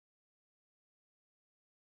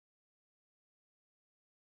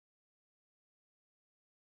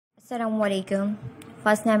Assalamu alaikum.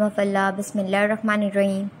 First name of Allah, Bismillah ar-Rahman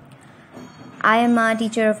ar-Rahim. I am a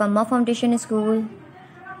teacher of Amma Foundation School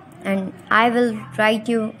and I will write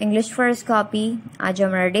you English first copy. आज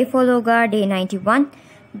हमारा day follow होगा day 91.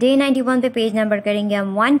 Day 91 पे page number करेंगे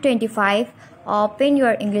हम 125. Open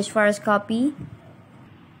your English first copy.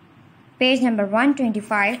 Page number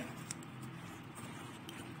 125.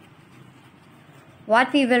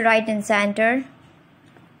 What we will write in center.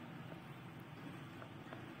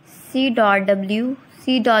 C.W.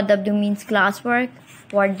 C.W means classwork.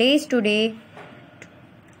 What day is today?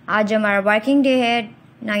 आज हमारा working day है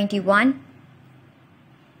 91.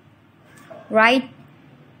 Write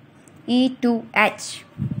E to H.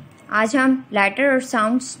 आज हम letter और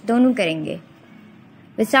sounds दोनों करेंगे.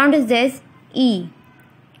 Which sound is this? E.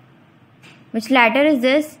 Which letter is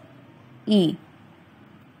this? E.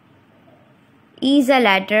 E is a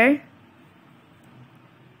letter.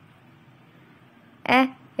 A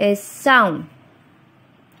is sound.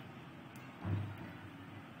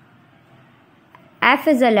 F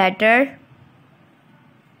is a letter.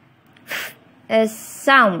 F is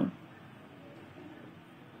sound.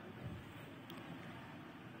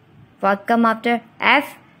 What come after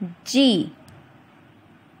F? G.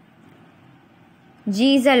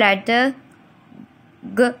 G is a letter.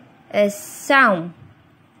 G is sound.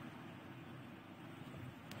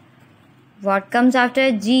 What comes after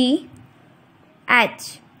G? H.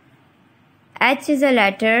 H is a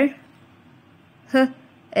letter. H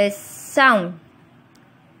is sound.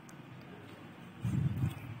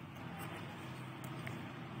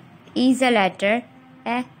 E is a letter.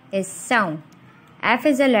 A is sound. F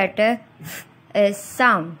is a letter. F is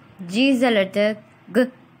sound. G is a letter. G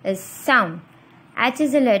is sound. H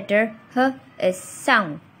is a letter. H is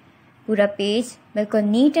sound. पूरा page बिल्कुल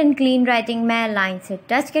neat and clean writing में line से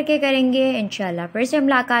touch करके करेंगे. इंशाल्लाह फिर से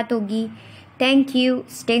मुलाकात होगी. Thank you.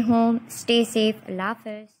 Stay home, stay safe. अल्लाह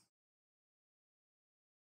हाफ़िज़.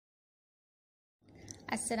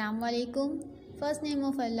 अस्सलाम वालेकुम. फ़र्स्ट नेम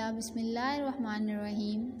ऑफ़ अल्लाह,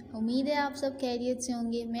 बिस्मिल्लाहिर्रहमानिर्रहीम. उम्मीद है आप सब खैरियत से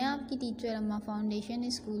होंगे. मैं आपकी टीचर अम्मा फाउंडेशन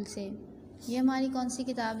स्कूल से. ये हमारी कौन सी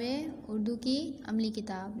किताब है? उर्दू की अमली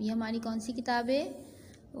किताब. ये हमारी कौन सी किताब है?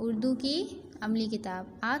 उर्दू की अमली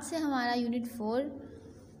किताब. आज से हमारा यूनिट 4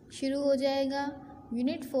 शुरू हो जाएगा.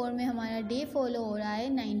 यूनिट 4 में हमारा डे फॉलो हो रहा है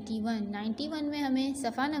 91. 91 में हमें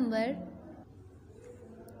सफ़ा नंबर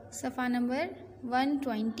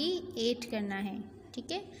 128 करना है.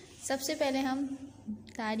 ठीक है. सबसे पहले हम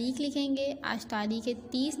तारीख़ लिखेंगे. आज तारीख़ है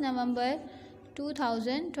 30 नवंबर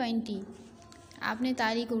 2020. आपने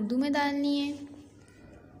तारीख़ उर्दू में डालनी है.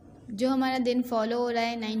 जो हमारा दिन फॉलो हो रहा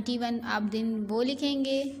है 91, आप दिन वो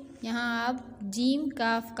लिखेंगे. यहाँ आप जीम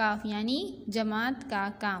काफ काफ यानी जमात का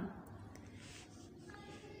काम.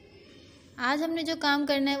 आज हमने जो काम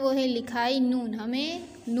करना है वो है लिखाई नून. हमें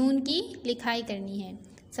नून की लिखाई करनी है.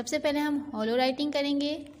 सबसे पहले हम हॉलो राइटिंग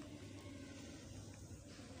करेंगे.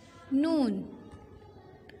 नून,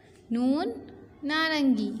 नून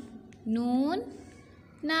नारंगी, नून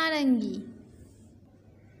नारंगी.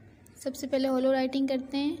 सबसे पहले हॉलो राइटिंग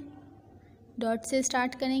करते हैं. डॉट से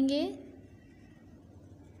स्टार्ट करेंगे.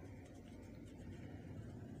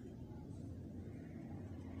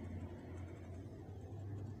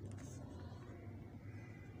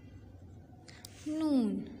 नून,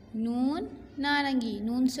 नून नारंगी.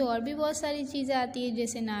 नून से और भी बहुत सारी चीज़ें आती है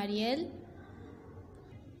जैसे नारियल.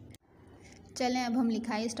 चलें अब हम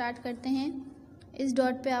लिखाई स्टार्ट करते हैं. इस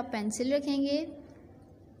डॉट पे आप पेंसिल रखेंगे.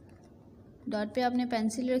 डॉट पे आपने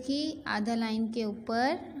पेंसिल रखी. आधा लाइन के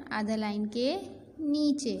ऊपर, आधा लाइन के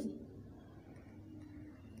नीचे,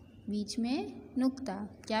 बीच में नुक्ता.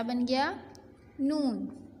 क्या बन गया? नून.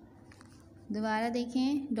 दोबारा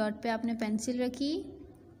देखें. डॉट पे आपने पेंसिल रखी.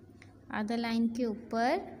 आधा लाइन के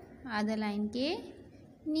ऊपर, आधा लाइन के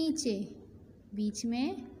नीचे, बीच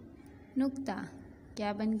में नुक्ता.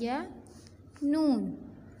 क्या बन गया? नून.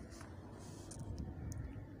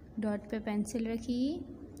 डॉट पे पेंसिल रखी.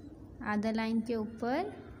 आधा लाइन के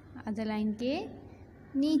ऊपर, आधा लाइन के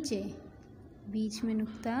नीचे, बीच में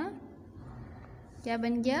नुक्ता. क्या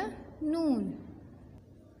बन गया? नून.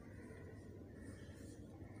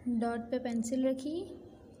 डॉट पे पेंसिल रखी.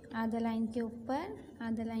 आधा लाइन के ऊपर,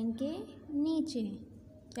 आधा लाइन के नीचे.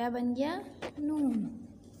 क्या बन गया? नून.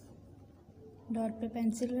 डॉट पे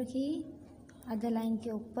पेंसिल रखी. आधा लाइन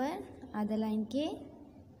के ऊपर, आधा लाइन के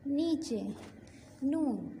नीचे,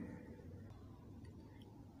 नून.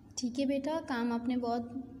 ठीक है बेटा, काम आपने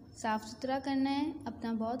बहुत साफ़ सुथरा करना है.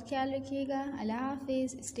 अपना बहुत ख्याल रखिएगा. अल्लाह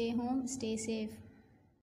हाफिज़. Stay home, stay safe.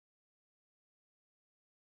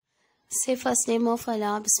 Say first name of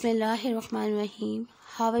Allah, Bismillahirrahmanirrahim.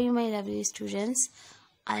 How are you, my lovely students?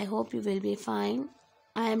 I hope you will be fine.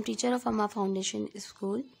 I am teacher of Amma Foundation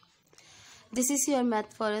School. This is your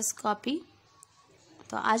math for us copy.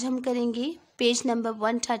 तो आज हम करेंगे page number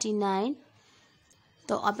 139.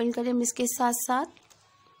 तो open करें हम इसके साथ साथ.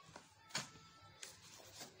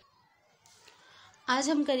 आज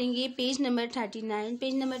हम करेंगे पेज नंबर 39.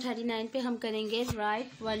 पेज नंबर 39 पे हम करेंगे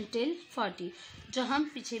राइट 1 till 40, जो हम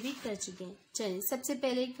पीछे भी कर चुके हैं. चलिए सबसे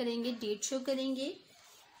पहले करेंगे डेट शो करेंगे.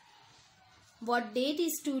 What date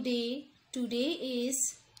is today? Today is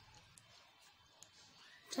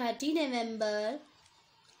 30 November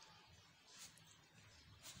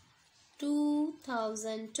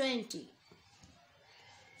 2020.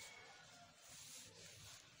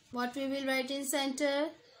 What we will write in center?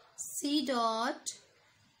 C dot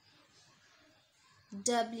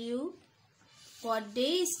W. What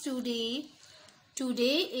day is today?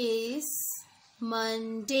 Today is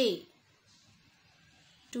Monday.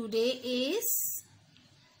 Today is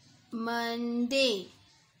Monday.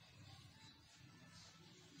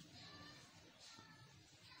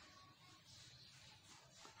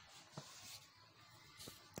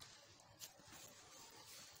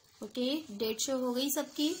 Okay, date show हो गई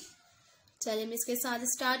सबकी. चलिए हम इसके साथ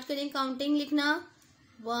start करें counting लिखना.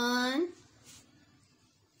 1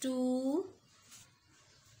 2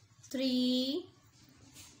 3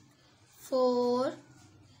 4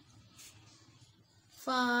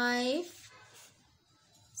 5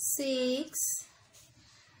 6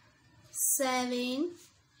 7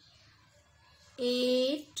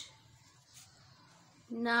 8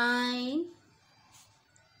 9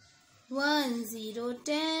 1 0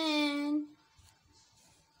 10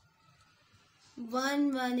 1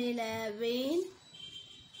 1 11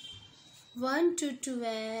 1 2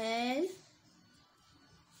 12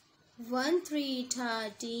 1 3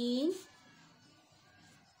 13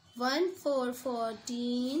 1 4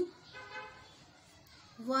 14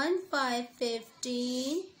 1 5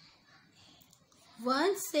 15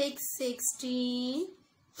 1 6 16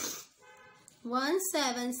 1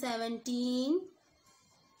 7 17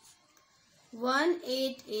 1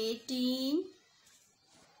 8 18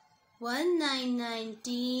 1 9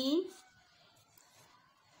 19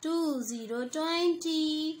 2 0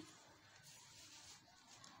 20.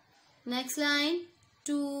 Next line.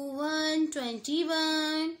 2 1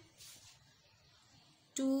 21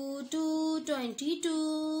 2 2 22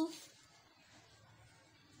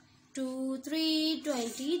 2 3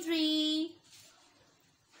 23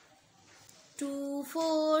 2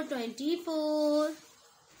 4 24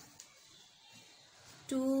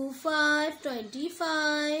 2 5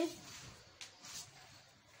 25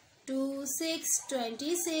 2 6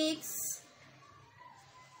 26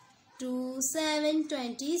 2 7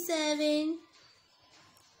 27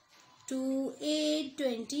 2 8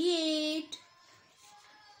 28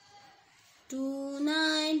 2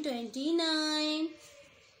 9 29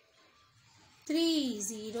 3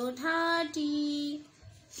 0 30.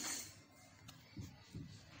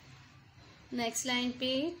 Next line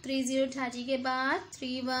पे 3 0 30 के बाद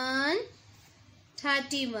 3 1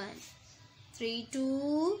 31 3 2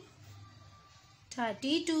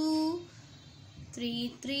 32 3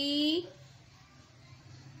 3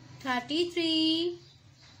 33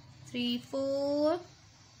 3 4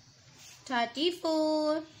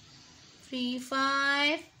 34 3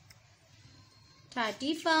 5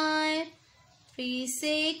 35 3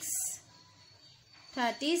 6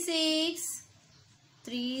 36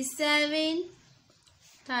 3 7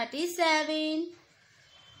 37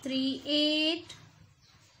 3 8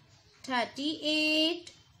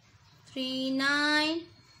 38 3 9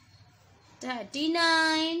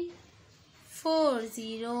 39 4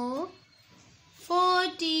 0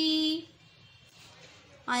 40.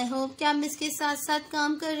 आई होप कि आप इसके साथ साथ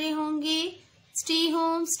काम कर रहे होंगे. Stay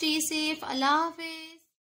home, stay safe. Allah Hafiz.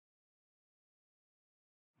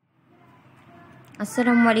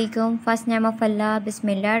 Assalamualaikum. First name of Allah.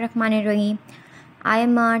 Bismillahirrahmanirrahim. I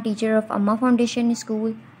am a teacher of Amma Foundation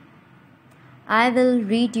School. I will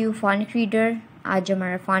read you phonic reader. आज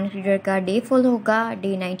हमारा phonic reader का डे फुल होगा.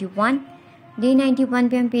 डे 91. डे 91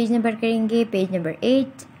 पे हम page number करेंगे page number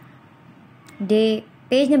 8.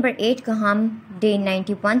 Page number 8 का हम day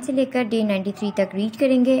 91 से लेकर डे 93 तक रीड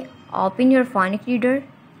करेंगे. Open your phonic reader.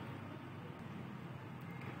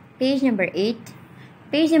 Page number 8.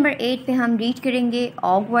 Page number 8 पे हम रीड करेंगे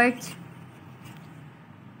org words.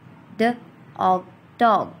 The org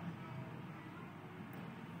dog,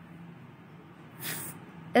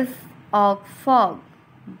 if org fog,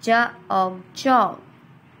 ज ऑग जॉग,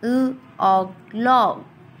 ऑग लॉग,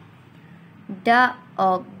 ड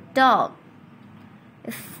org dog,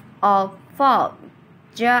 if org fog,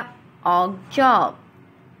 ज ऑग जॉग,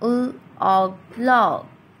 ऑग लॉग,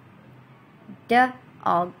 ड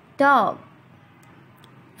og dog,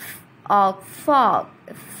 og fog,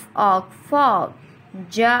 og fog,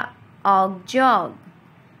 og jog,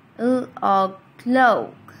 og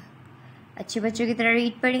cloak. अच्छे बच्चों की तरह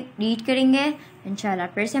read करेंगे। इंशाल्लाह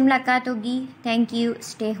फिर से मुलाकात होगी। Thank you.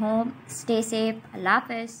 Stay home, stay safe. अल्लाह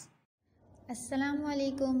हाफ़िज़।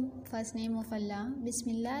 अस्सलामुअलैकुम। फ़र्स्ट नेम ऑफ़ अल्लाह,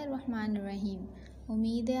 बिस्मिल्लाहिर्रहमानिर्रहीम।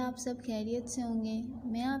 उम्मीद है आप सब खैरियत से होंगे।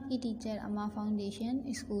 मैं आपकी टीचर अम्मा फाउंडेशन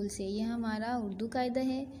स्कूल से। यह हमारा उर्दू कायदा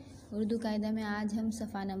है। उर्दू कायदा में आज हम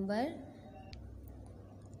सफ़ा नंबर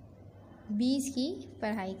 20 की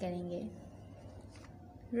पढ़ाई करेंगे।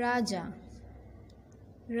 राजा,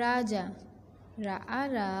 राजा, रा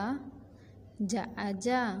रा, जा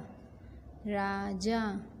जा, राजा।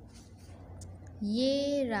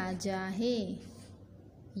 ये राजा है,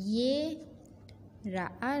 ये रा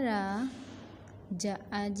रा, जा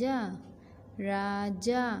जा,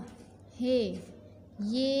 राजा है,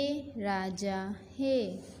 ये राजा है।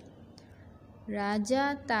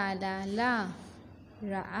 राजा ताला ला,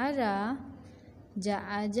 रा रा, जा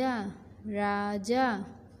जा, राजा।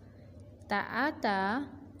 ता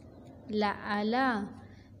ला आला,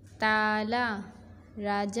 ताला,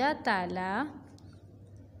 राजा ताला,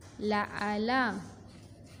 ला आला,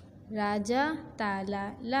 राजा ताला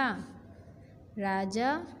ला, राजा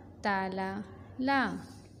ताला ला।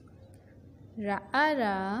 रा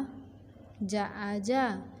रा, जा जा,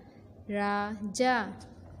 राजा,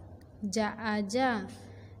 जा जा,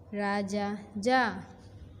 राजा जा।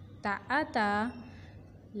 ता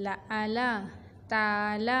ला आला,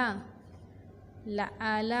 ताला, ला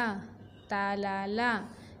आला, ताला ला,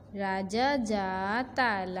 राजा जा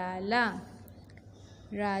ताला ला।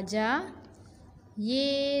 राजा,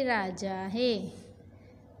 ये राजा है,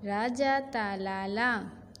 राजा ताला ला,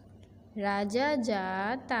 राजा जा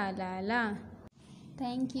ताला ला।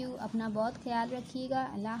 Thank you. अपना बहुत ख्याल रखिएगा।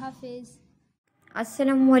 अल्लाह हाफिज़।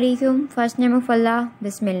 Assalamu alaikum. First name of Allah,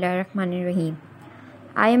 Bismillahirrahmanirrahim.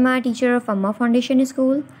 I am a teacher of Amma Foundation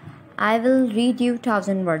School. I will read you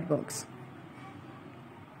 1000 word books.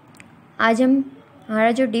 आज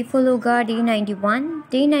हमारा जो डे फुल होगा डे 91।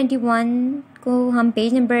 डे 91 को हम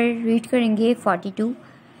पेज नंबर रीड करेंगे 42।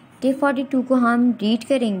 डे 42 को हम रीड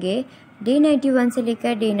करेंगे डे 91 से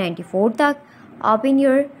लेकर डे 94 तक। Open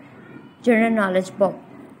your general knowledge book,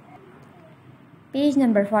 page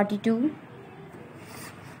number 42।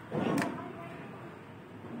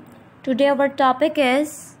 Today our topic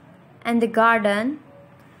is and the garden.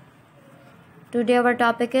 Today our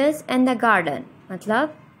topic is and the garden,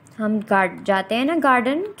 मतलब हम जाते हैं ना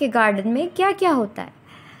गार्डन के, गार्डन में क्या क्या होता है।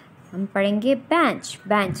 हम पढ़ेंगे बेंच।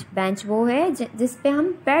 बेंच, बेंच वो है जिस पे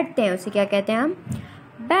हम बैठते हैं, उसे क्या कहते हैं हम?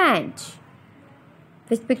 Bench.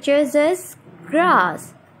 This pictures is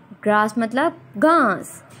grass. Grass मतलब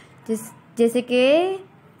घास, जैसे कि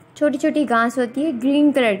छोटी छोटी घास होती है,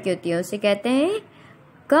 ग्रीन कलर की होती है, उसे कहते हैं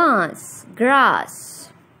घास, ग्रास।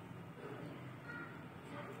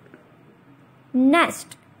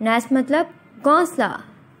 नेस्ट, नेस्ट मतलब घोंसला।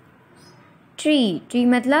 ट्री, ट्री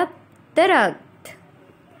मतलब दरख्त।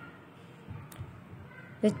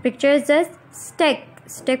 This picture is a stick.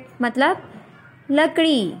 Stick मतलब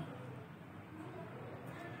लकड़ी।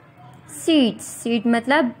 सीड्स, सीड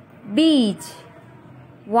मतलब बीज।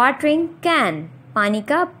 वाटरिंग कैन, पानी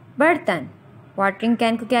का बर्तन। वाटरिंग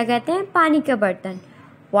कैन को क्या कहते हैं? पानी का बर्तन।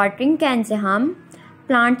 वाटरिंग कैन से हम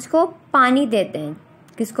प्लांट्स को पानी देते हैं।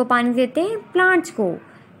 किसको पानी देते हैं? प्लांट्स को।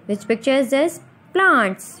 विच पिक्चर्स इज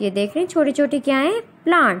प्लांट्स। ये देख रहे हैं छोटे छोटे क्या हैं?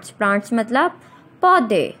 प्लांट्स। प्लांट्स मतलब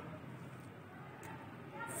पौधे।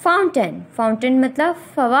 फाउंटेन, फाउंटेन मतलब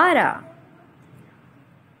फवारा।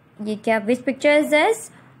 ये क्या? विच पिक्चर्स इज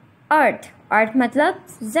अर्थ। अर्थ मतलब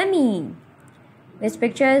जमीन। विच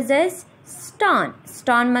पिक्चर्स इज स्टोन।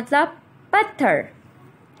 स्टोन मतलब पत्थर।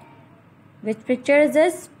 विच पिक्चर्स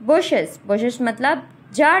इज बुशेस। बुशेस मतलब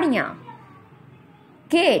झाड़ियाँ।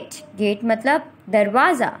 गेट, गेट मतलब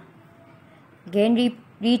दरवाज़ा। अगेन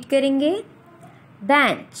रीड करेंगे।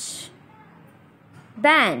 Bench,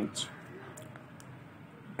 bench.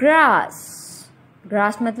 ग्रास,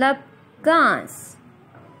 ग्रास मतलब घास।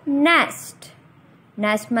 नेस्ट,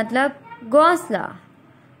 नेस्ट मतलब घोंसला।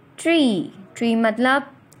 ट्री, ट्री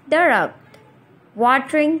मतलब दरख्त।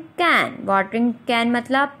 वाटरिंग कैन, वाटरिंग कैन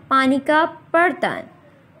मतलब पानी का बर्तन।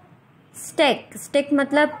 स्टिक, स्टिक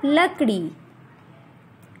मतलब लकड़ी।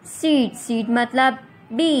 सीड, सीड मतलब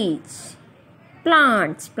बीज।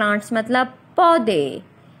 प्लांट्स, प्लांट्स मतलब पौधे।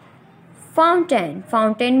 फाउंटेन,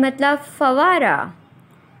 फाउंटेन मतलब फवारा।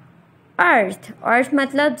 अर्थ, अर्थ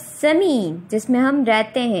मतलब ज़मीन जिसमें हम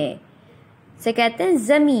रहते हैं, इसे कहते हैं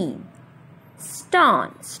ज़मीन।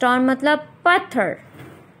 स्टोन, स्टोन मतलब पत्थर।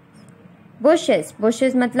 बुशेस,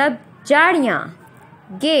 बुशेस मतलब झाड़ियाँ।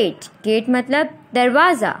 गेट, गेट मतलब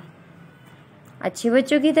दरवाज़ा। अच्छे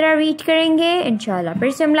बच्चों की तरह रीड करेंगे, इंशाल्लाह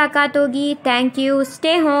फिर से मुलाकात होगी। Thank you,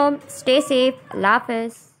 stay home, stay safe, अल्लाह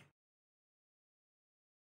हाफ़िज़।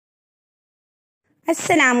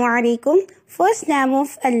 अस्सलामुअलैकुम। फर्स्ट नेम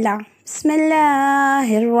ऑफ अल्लाह,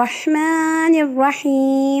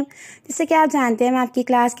 बिस्मिल्लाहिर्रहमानिर्रहीम। जैसे कि आप जानते हैं मैं आपकी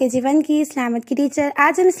क्लास KG1 की इस्लामिक की टीचर।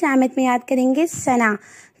 आज हम इस्लामिक में याद करेंगे सना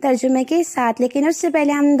तर्जुमे के साथ, लेकिन उससे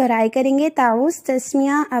पहले हम दोहराई करेंगे ताउस,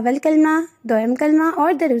 तस्मिया, अवल कलमा, दोयम कलमा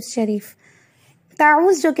और दरूद शरीफ।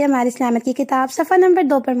 ताउस जो कि हमारी इस्लामिक की किताब सफ़ा नंबर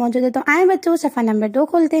 2 पर मौजूद है। तो आए बच्चों सफ़ा नंबर 2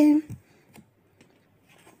 खोलते हैं।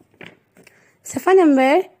 सफ़ा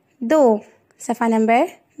नंबर 2, सफ़ा नंबर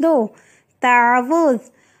 2। तावुज़,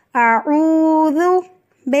 अऊज़ु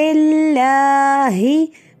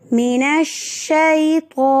बिल्लाहि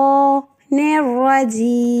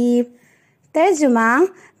मिनश्शैतानिर्रजीम। तर्जुमा,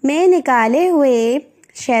 मैं निकाले हुए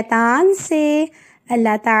शैतान से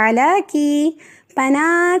अल्लाह ताला की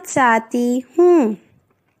पनाह चाहती हूँ।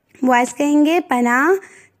 वॉइस कहेंगे पनाह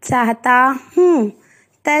चाहता हूँ।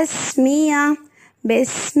 तस्मिया,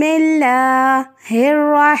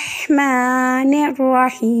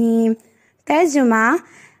 बिस्मिल्लाहिर्रहमानिर्रहीम। तर्जुमा,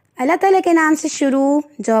 अल्लाह ताला के नाम से शुरू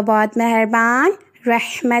जो बहुत मेहरबान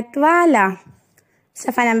रहमत वाला।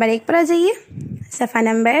 सफ़ा नंबर 1 पर आ जाइए। सफ़ा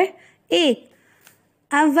नंबर 1।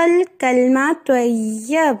 अव्वल कलमा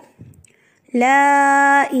तय्यब,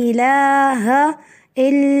 ला इलाहा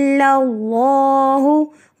इल्लल्लाहु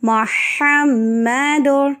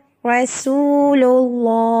मुहम्मदुर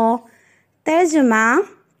रसूलुल्लाह। तर्जुमा,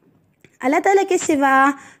 अल्लाह ताला के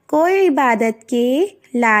सिवा कोई इबादत के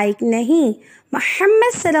लायक नहीं।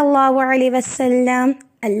 मोहम्मद सल्लल्लाहु अलैहि वसल्लम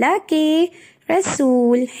अल्लाह के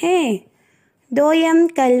रसूल हैं। दोयम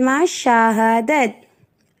कलमा शहादत,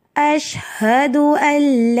 अशहदु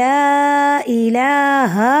अल्ला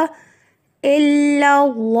इलाहा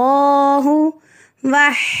इल्लल्लाहु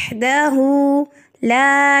वहदहु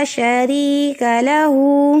ला शरीक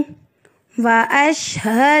लहु व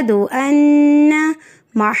अशहदु अन्ना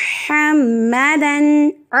मुहम्मदन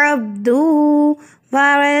अब्दुहु व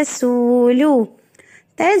रसूलुहु।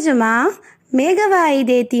 तर्जुमा, मैं गवाही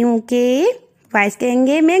देती हूँ कि, वाइस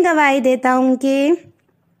कहेंगे मैं गवाही देता हूँ कि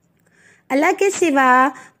अल्लाह के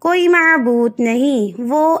सिवा कोई माबूद नहीं,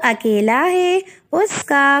 वो अकेला है,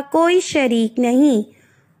 उसका कोई शरीक नहीं।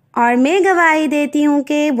 और मैं गवाही देती हूँ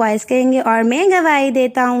कि, वॉइस कहेंगे और मैं गवाही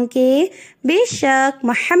देता हूँ कि बेशक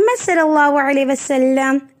मोहम्मद सल्लल्लाहु अलैहि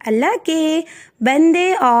वसल्लम अल्लाह के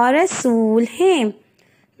बंदे और रसूल हैं।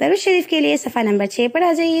 दरूद शरीफ के लिए सफ़ा नंबर 6 पर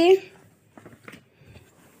आ जाइए।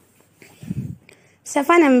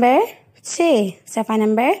 सफ़ा नंबर 6, सफ़ा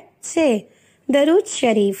नंबर 6। दरूद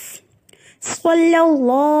शरीफ,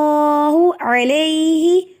 सल्लल्लाहु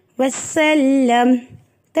अलैहि वसल्लम।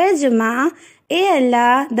 तर्जुमा, ए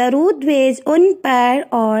अल्लाह दरूद भेज उन पर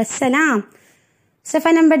और सलाम।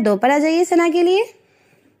 सफ़ा नंबर 2 पर आ जाइए सना के लिए।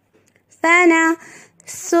 सना,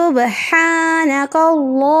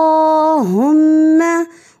 सुब्हानकल्लाहुम्मा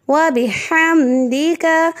व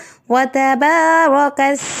बिहम्दिका व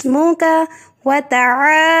तबारकस्मुका व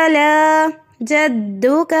तआला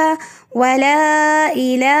जद्दुका व ला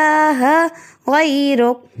इलाहा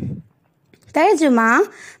गैरुक। तर्जुमा,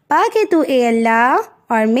 पाक है तू ए अल्लाह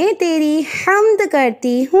और मैं तेरी हम्द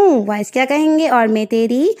करती हूँ। वाइस क्या कहेंगे? और मैं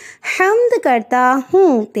तेरी हम्द करता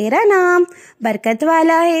हूँ। तेरा नाम बरकत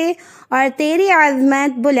वाला है और तेरी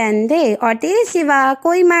अज़मत बुलंद है और तेरे सिवा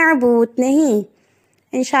कोई माबूद नहीं।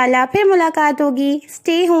 इंशाल्लाह फिर मुलाकात होगी।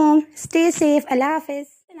 स्टे होम, स्टे सेफ, अल्लाह हाफ़िज़।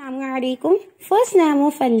 अस्सलामुअलैकुम। फर्स्ट नेम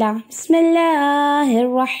ऑफ अल्लाह,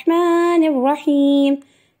 बिस्मिल्लाहिर्रहमानिर्रहीम।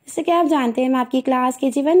 जैसे कि आप जानते हैं मैं आपकी क्लास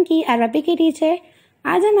KG1 की अरबी की टीचर।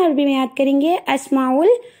 आज हम अरबी में याद करेंगे अस्माउल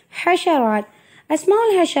हशरात।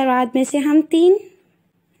 अस्माउल हशरात में से हम 3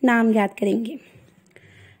 नाम याद करेंगे।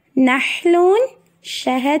 नहलून,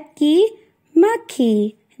 शहद की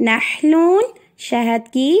मक्खी। नहलून, शहद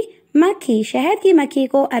की मक्खी। शहद की मक्खी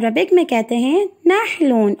को अरबिक में कहते हैं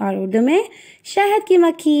नहलून और उर्दू में शहद की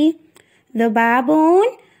मक्खी। ज़ुबाबून,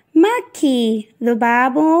 मक्खी।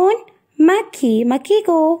 ज़ुबाबून, मक्खी। मक्खी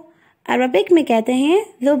को अरबिक में कहते हैं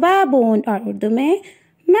ज़ुबाबून और उर्दू में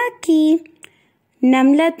मक्खी।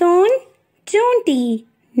 नमलतून, चूंटी।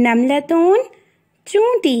 नमलतून,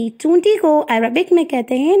 चूंटी। चूंटी को अरबिक में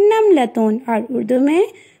कहते हैं नमलतून और उर्दू में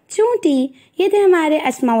चूंटी। ये थे हमारे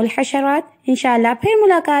अस्माउल हशरात। इंशाल्लाह फिर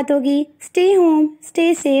मुलाकात होगी। स्टे होम,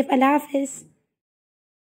 स्टे सेफ, अल्लाह हाफ़िज़।